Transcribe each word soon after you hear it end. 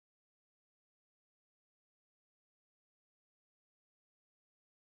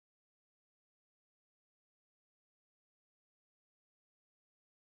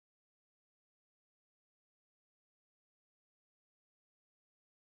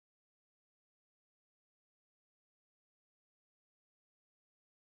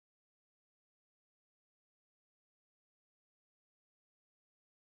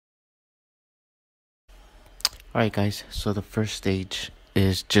Alright guys, so the first stage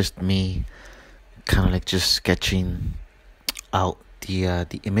is just me kind of like just sketching out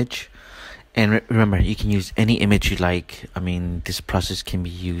the image. And remember, you can use any image you like. I mean, this process can be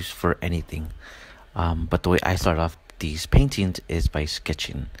used for anything. But the way I start off these paintings is by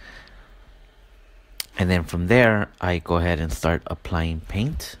sketching. And then from there, I go ahead and start applying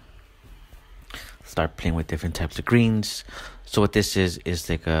paint. Start playing with different types of greens. So what this is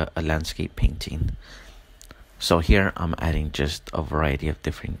like a landscape painting. So here I'm adding just a variety of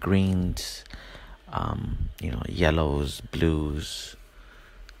different greens, yellows, blues,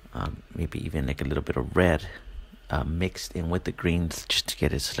 maybe even like a little bit of red mixed in with the greens just to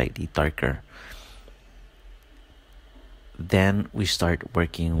get it slightly darker. Then we start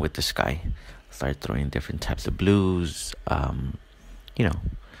working with the sky. Start throwing different types of blues,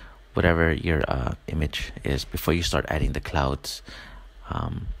 whatever your image is before you start adding the clouds.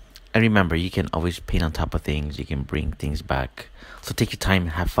 And remember, you can always paint on top of things. You can bring things back. So take your time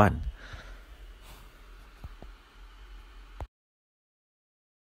and have fun.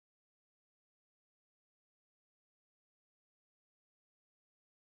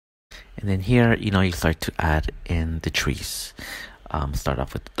 And then here, you start to add in the trees. Start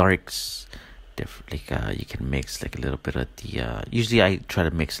off with the darks. You can mix like a little bit of the. Usually, I try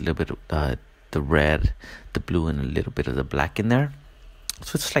to mix a little bit of the red, the blue, and a little bit of the black in there.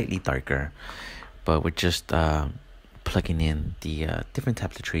 So it's slightly darker, but we're just plugging in the different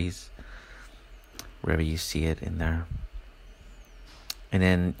types of trees wherever you see it in there. And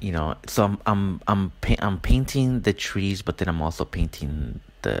then so I'm painting the trees, but then I'm also painting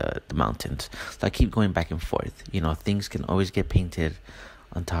the mountains. So I keep going back and forth. Things can always get painted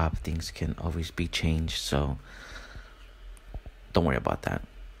on top. Things can always be changed. So don't worry about that.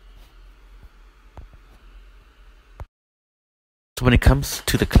 So when it comes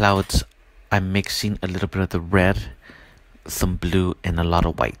to the clouds, I'm mixing a little bit of the red, some blue, and a lot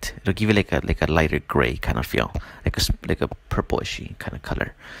of white. It'll give you like a lighter gray kind of feel, like a purplishy kind of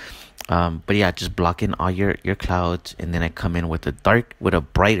color. But yeah, just block in all your clouds, and then I come in with a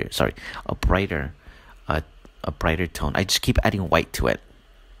brighter tone. I just keep adding white to it,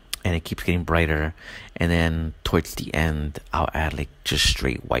 and it keeps getting brighter. And then towards the end, I'll add like just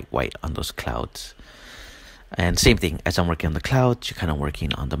straight white on those clouds. And same thing, as I'm working on the clouds, you're kind of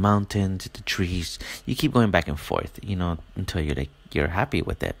working on the mountains, the trees. You keep going back and forth, until you're happy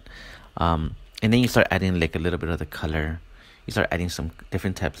with it. And then you start adding like a little bit of the color. You start adding some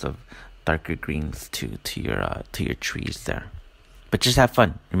different types of darker greens to your trees there. But just have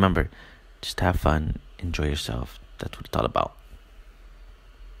fun. Remember, just have fun, enjoy yourself. That's what it's all about.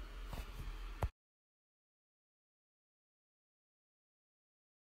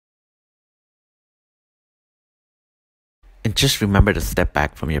 And just remember to step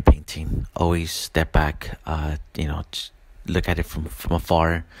back from your painting. Always step back. Just look at it from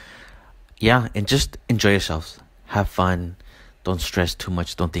afar. Yeah, and just enjoy yourselves. Have fun. Don't stress too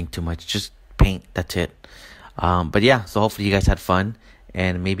much. Don't think too much. Just paint. That's it. But yeah, so hopefully you guys had fun,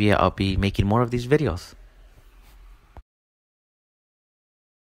 and maybe I'll be making more of these videos.